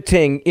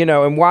limiting,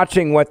 and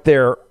watching what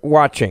they're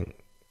watching.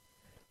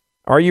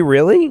 Are you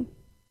really?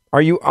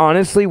 Are you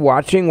honestly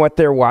watching what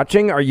they're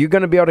watching? Are you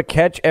going to be able to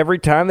catch every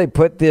time they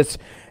put this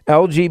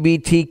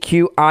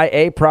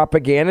LGBTQIA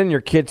propaganda in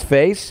your kid's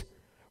face?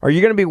 Are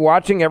you going to be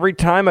watching every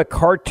time a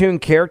cartoon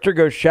character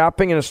goes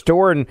shopping in a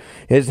store and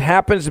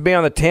happens to be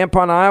on the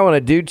tampon aisle and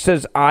a dude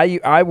says,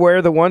 I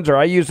wear the ones, or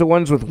I use the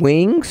ones with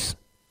wings?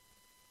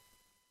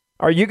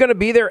 Are you going to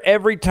be there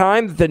every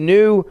time that the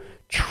new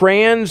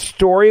trans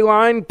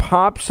storyline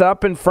pops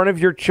up in front of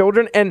your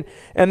children? And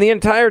the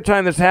entire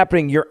time that's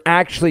happening, you're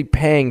actually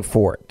paying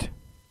for it.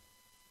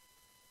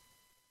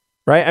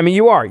 Right? I mean,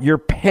 you are. You're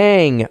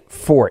paying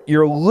for it.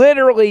 You're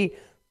literally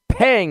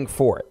paying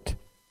for it.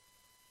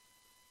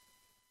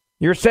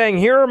 You're saying,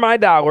 here are my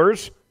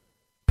dollars.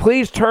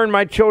 Please turn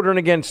my children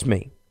against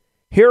me.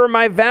 Here are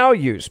my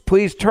values.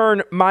 Please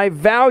turn my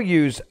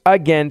values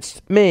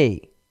against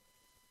me.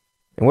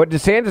 And what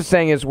DeSantis is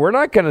saying is, we're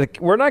not going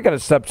to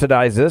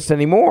subsidize this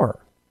anymore.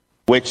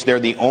 Which they're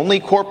the only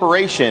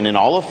corporation in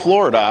all of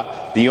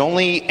Florida, the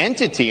only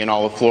entity in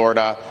all of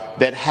Florida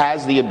that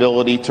has the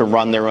ability to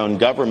run their own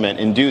government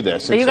and do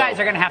this. So you guys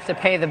are going to have to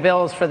pay the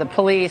bills for the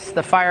police,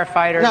 the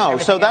firefighters. No,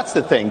 so that's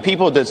the thing.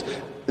 People just,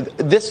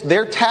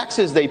 their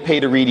taxes they pay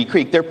to Reedy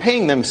Creek, they're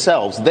paying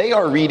themselves. They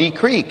are Reedy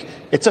Creek.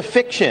 It's a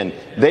fiction.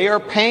 They are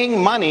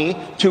paying money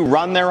to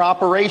run their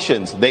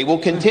operations. They will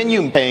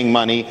continue paying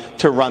money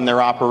to run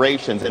their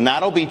operations. And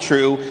that'll be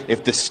true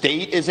if the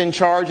state is in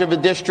charge of a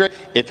district,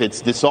 if it's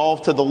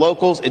dissolved to the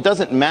locals. It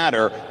doesn't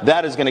matter.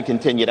 That is going to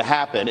continue to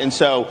happen. And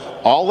so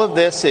all of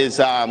this is,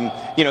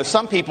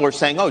 some people are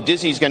saying, oh,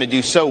 Disney's going to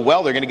do so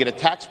well, they're going to get a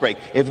tax break.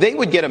 If they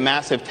would get a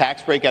massive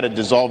tax break out of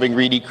dissolving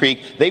Reedy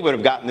Creek, they would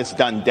have gotten this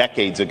done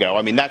decades ago.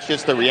 I mean, that's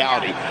just the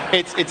reality.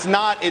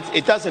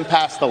 It doesn't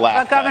pass the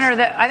laugh test. Governor,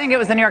 I think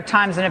it was the New York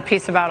Times in a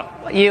piece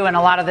about you and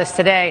a lot of this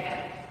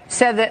today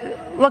said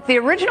that, look, the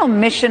original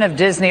mission of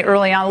Disney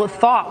early on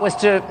was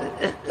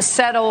to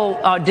settle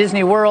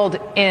Disney World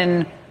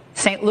in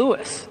St.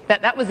 Louis.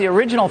 That was the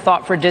original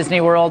thought for Disney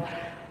World.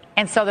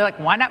 And so they're like,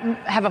 why not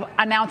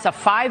announce a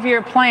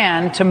 5-year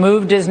plan to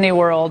move Disney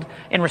World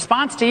in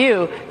response to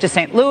you to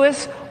St.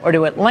 Louis or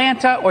to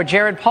Atlanta, or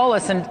Jared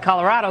Polis in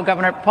Colorado.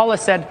 Governor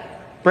Polis said,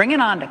 bring it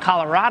on to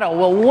Colorado.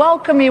 We'll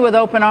welcome you with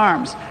open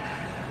arms.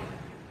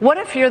 What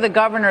if you're the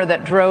governor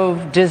that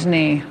drove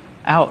Disney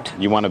out?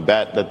 You want to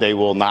bet that they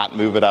will not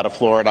move it out of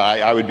Florida?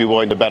 I would be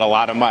willing to bet a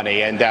lot of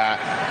money. And,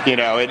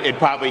 it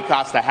probably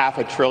cost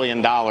 $500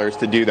 billion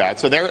to do that.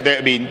 So literally.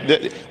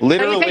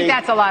 So you think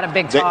that's a lot of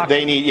big talk?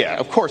 They need,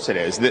 of course it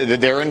is.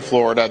 They're in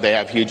Florida. They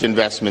have huge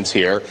investments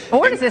here.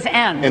 Well, where does this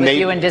end with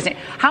you and Disney?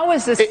 How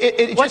is this?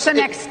 What's the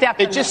next step?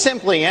 It just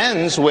simply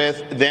ends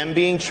with them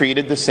being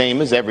treated the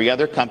same as every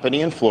other company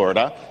in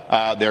Florida.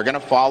 They're going to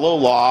follow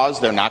laws.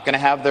 They're not going to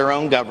have their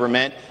own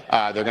government.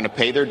 They're going to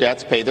pay their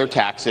debts, pay their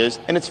taxes,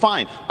 and it's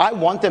fine. I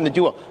want them to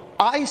do it.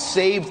 I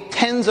saved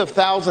tens of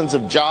thousands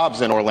of jobs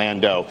in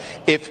Orlando.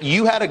 If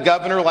you had a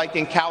governor like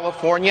in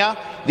California,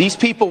 these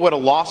people would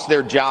have lost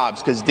their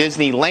jobs because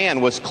Disneyland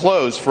was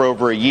closed for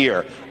over a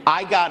year.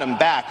 I got them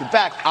back. In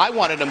fact, I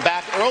wanted them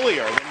back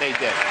earlier than they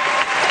did.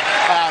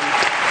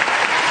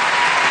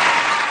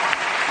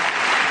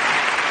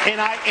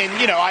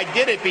 I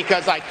did it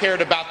because I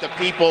cared about the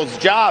people's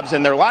jobs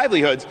and their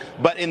livelihoods.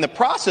 But in the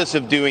process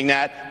of doing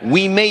that,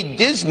 we made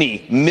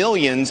Disney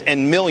millions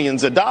and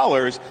millions of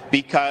dollars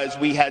because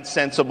we had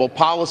sensible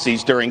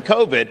policies during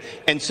COVID.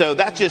 And so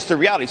that's just the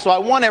reality. So I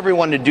want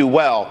everyone to do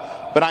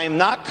well, but I am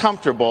not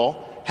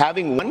comfortable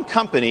having one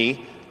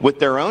company with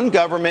their own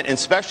government and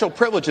special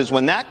privileges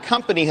when that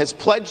company has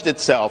pledged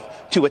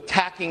itself to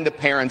attacking the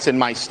parents in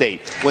my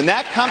state. When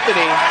that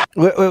company...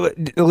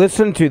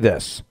 Listen to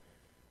this.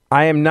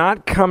 I am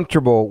not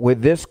comfortable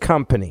with this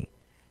company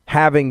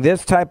having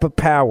this type of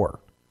power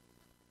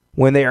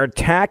when they are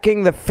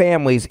attacking the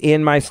families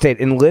in my state.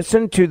 And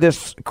listen to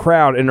this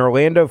crowd in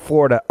Orlando,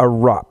 Florida,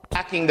 erupt.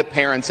 Attacking the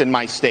parents in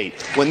my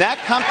state. When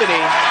that company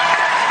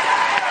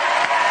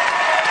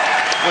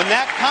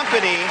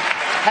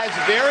has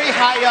very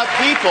high up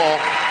people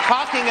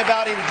talking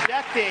about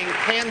injecting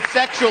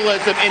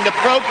pansexualism into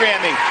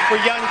programming for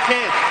young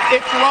kids,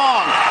 it's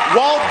wrong.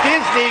 Walt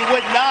Disney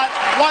would not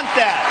want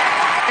that.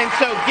 And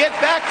so get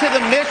back to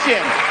the mission.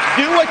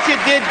 Do what you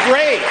did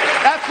great.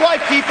 That's why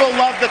people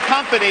love the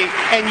company,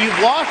 and you've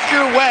lost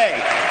your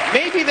way.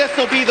 Maybe this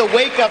will be the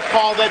wake-up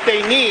call that they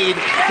need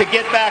to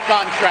get back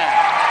on track.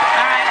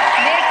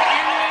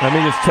 Let me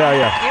just tell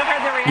you.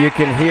 You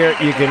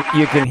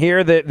can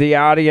hear the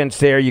audience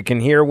there. You can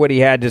hear what he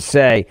had to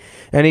say,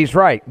 and he's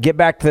right. Get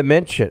back to the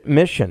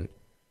mission.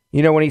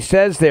 When he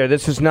says there,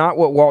 this is not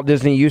what Walt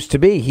Disney used to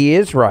be. He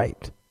is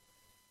right.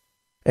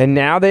 And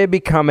now they have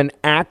become an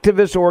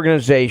activist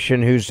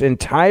organization whose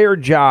entire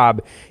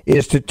job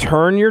is to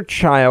turn your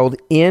child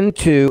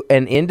into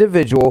an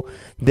individual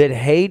that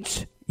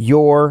hates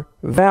your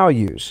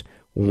values.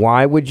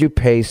 Why would you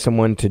pay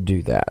someone to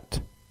do that?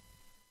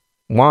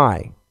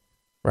 Why?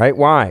 Right?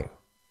 Why?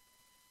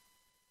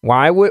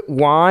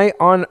 Why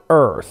on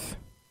earth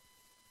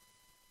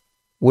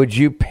would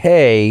you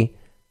pay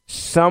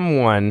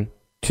someone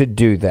to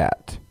do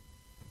that?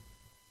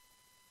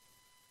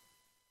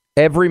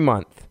 Every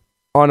month.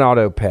 On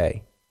auto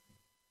pay.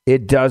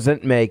 It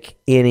doesn't make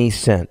any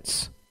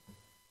sense.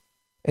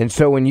 And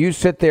so when you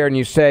sit there and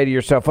you say to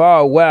yourself,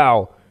 oh,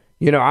 well,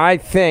 I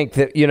think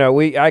that,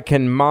 I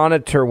can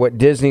monitor what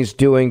Disney's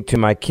doing to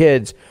my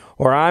kids,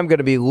 or I'm going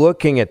to be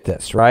looking at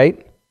this,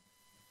 right?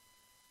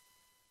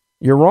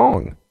 You're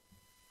wrong.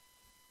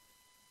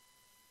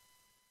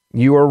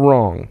 You are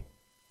wrong.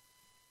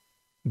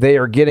 They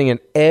are getting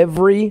in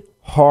every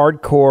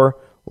hardcore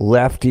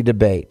lefty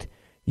debate.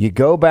 You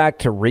go back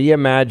to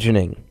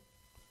reimagining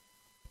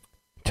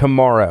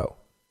tomorrow,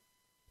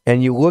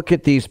 and you look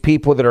at these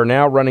people that are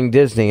now running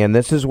Disney, and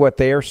this is what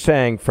they are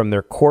saying from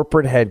their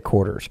corporate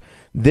headquarters.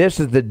 This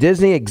is the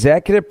Disney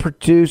executive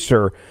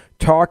producer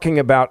talking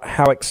about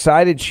how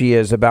excited she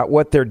is about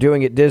what they're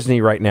doing at Disney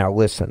right now.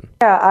 Listen.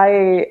 Yeah,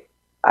 I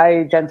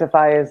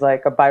identify as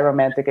like a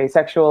biromantic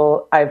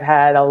asexual. I've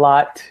had a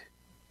lot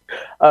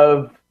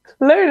of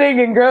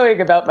learning and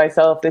growing about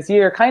myself this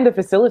year, kind of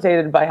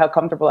facilitated by how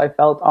comfortable I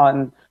felt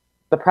on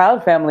the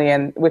Proud Family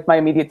and with my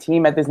immediate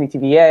team at Disney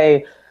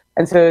TVA.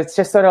 And so it's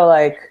just sort of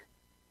like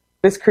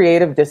this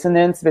creative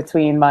dissonance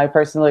between my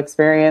personal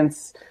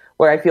experience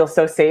where I feel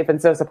so safe and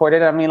so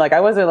supported. I mean, like, I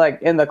wasn't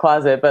like in the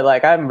closet, but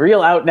like I'm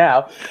real out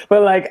now.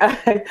 But like,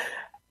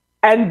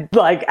 and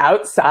like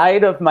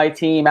outside of my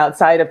team,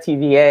 outside of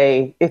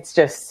TVA, it's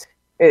just,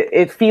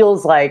 it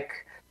feels like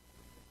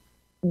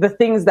the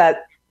things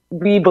that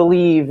we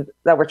believe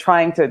that we're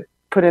trying to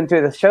put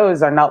into the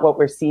shows are not what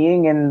we're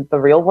seeing in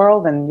the real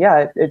world. And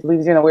yeah, it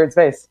leaves you in a weird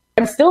space.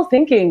 I'm still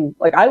thinking,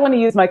 like, I want to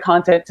use my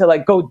content to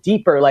like go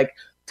deeper, like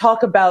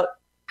talk about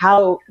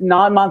how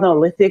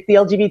non-monolithic the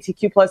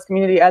LGBTQ plus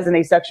community as an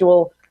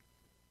asexual.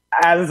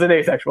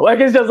 Like,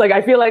 it's just like,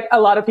 I feel like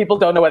a lot of people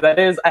don't know what that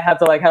is. I have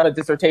to like have a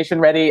dissertation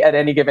ready at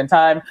any given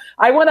time.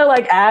 I want to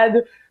like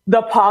add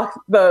the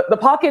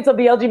pockets of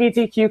the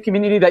LGBTQ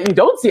community that you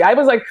don't see. I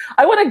was like,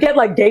 I want to get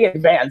like gay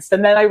advanced.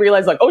 And then I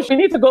realized like, oh, she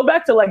needs to go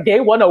back to like gay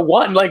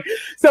 101. Like,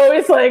 so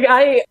it's like,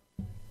 I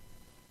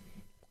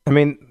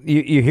mean,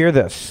 you hear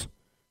this.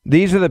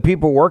 These are the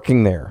people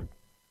working there.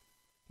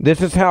 This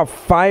is how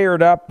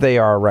fired up they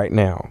are right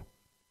now.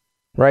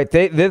 Right?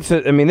 This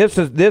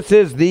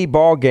is the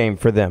ball game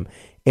for them.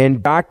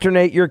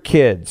 Indoctrinate your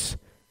kids.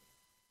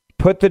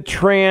 Put the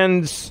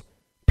trans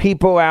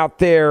people out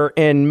there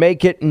and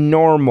make it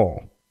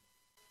normal.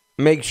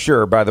 Make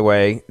sure, by the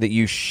way, that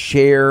you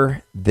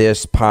share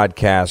this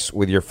podcast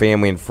with your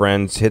family and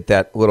friends. Hit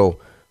that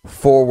little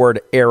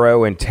forward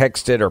arrow and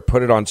text it or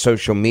put it on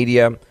social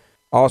media.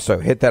 Also,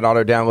 hit that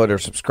auto download or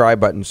subscribe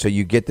button so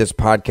you get this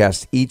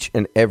podcast each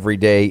and every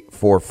day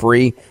for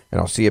free.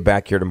 And I'll see you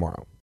back here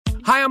tomorrow.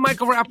 Hi, I'm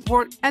Michael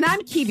Rappaport. And I'm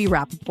Kibi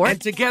Rappaport.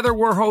 And together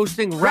we're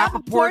hosting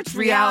Rappaport's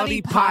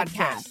Reality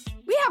Podcast.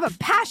 We have a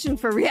passion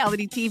for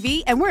reality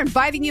TV, and we're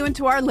inviting you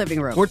into our living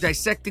room. We're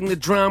dissecting the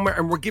drama,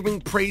 and we're giving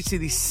praise to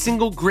the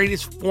single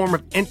greatest form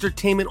of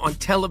entertainment on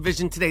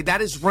television today.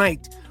 That is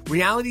right.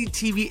 Reality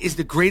TV is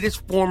the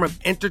greatest form of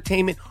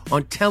entertainment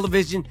on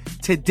television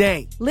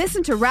today.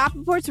 Listen to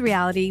Rappaport's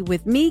Reality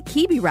with me,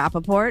 Kibi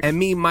Rappaport. And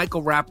me,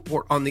 Michael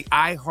Rappaport, on the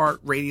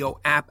iHeartRadio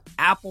app,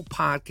 Apple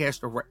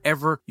Podcast, or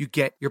wherever you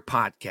get your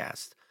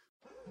podcast.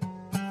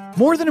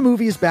 More Than a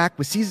Movie is back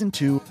with Season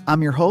 2.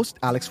 I'm your host,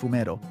 Alex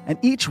Fumero. And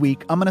each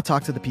week, I'm going to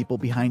talk to the people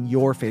behind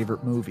your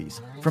favorite movies.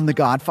 From The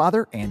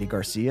Godfather, Andy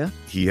Garcia.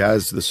 He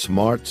has the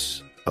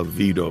smarts of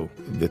Vito,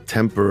 the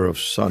temper of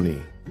Sonny,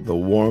 the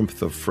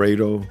warmth of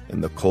Fredo,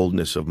 and the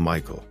coldness of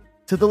Michael.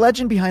 To the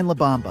legend behind La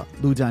Bamba,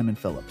 Lou Diamond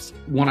Phillips.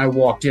 When I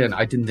walked in,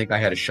 I didn't think I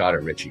had a shot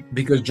at Richie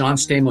because John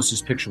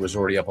Stamos' picture was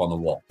already up on the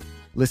wall.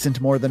 Listen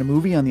to More Than a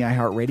Movie on the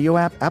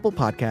iHeartRadio app, Apple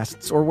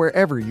Podcasts, or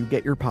wherever you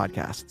get your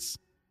podcasts.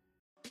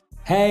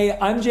 Hey,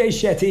 I'm Jay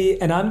Shetty,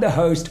 and I'm the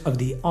host of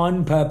the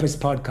On Purpose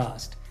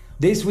podcast.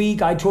 This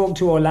week, I talked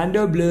to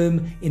Orlando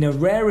Bloom in a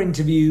rare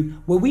interview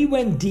where we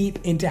went deep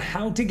into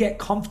how to get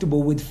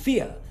comfortable with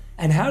fear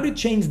and how to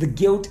change the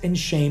guilt and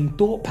shame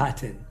thought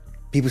pattern.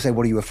 People say,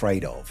 what are you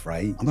afraid of,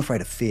 right? I'm afraid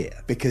of fear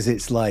because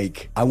it's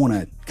like, I want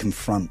to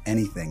confront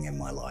anything in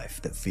my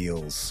life that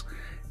feels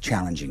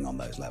challenging on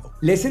those levels.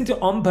 Listen to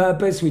On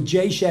Purpose with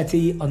Jay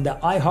Shetty on the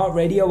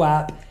iHeartRadio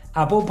app,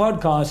 Apple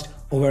Podcast,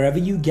 or wherever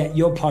you get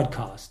your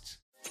podcasts.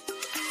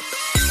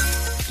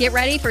 Get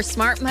ready for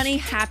Smart Money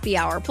Happy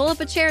Hour. Pull up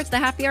a chair. It's the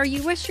happy hour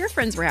you wish your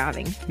friends were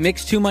having.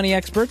 Mix two money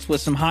experts with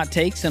some hot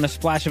takes and a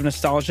splash of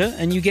nostalgia,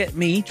 and you get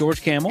me,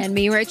 George Camel. And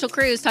me, Rachel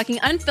Cruz, talking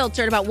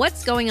unfiltered about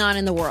what's going on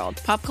in the world,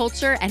 pop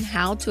culture, and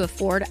how to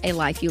afford a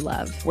life you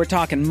love. We're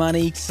talking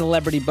money,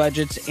 celebrity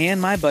budgets,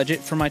 and my budget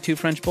for my 2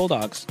 French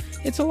bulldogs.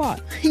 It's a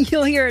lot.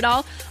 You'll hear it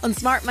all on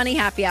Smart Money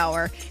Happy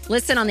Hour.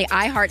 Listen on the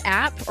iHeart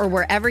app or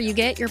wherever you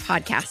get your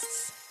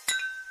podcasts.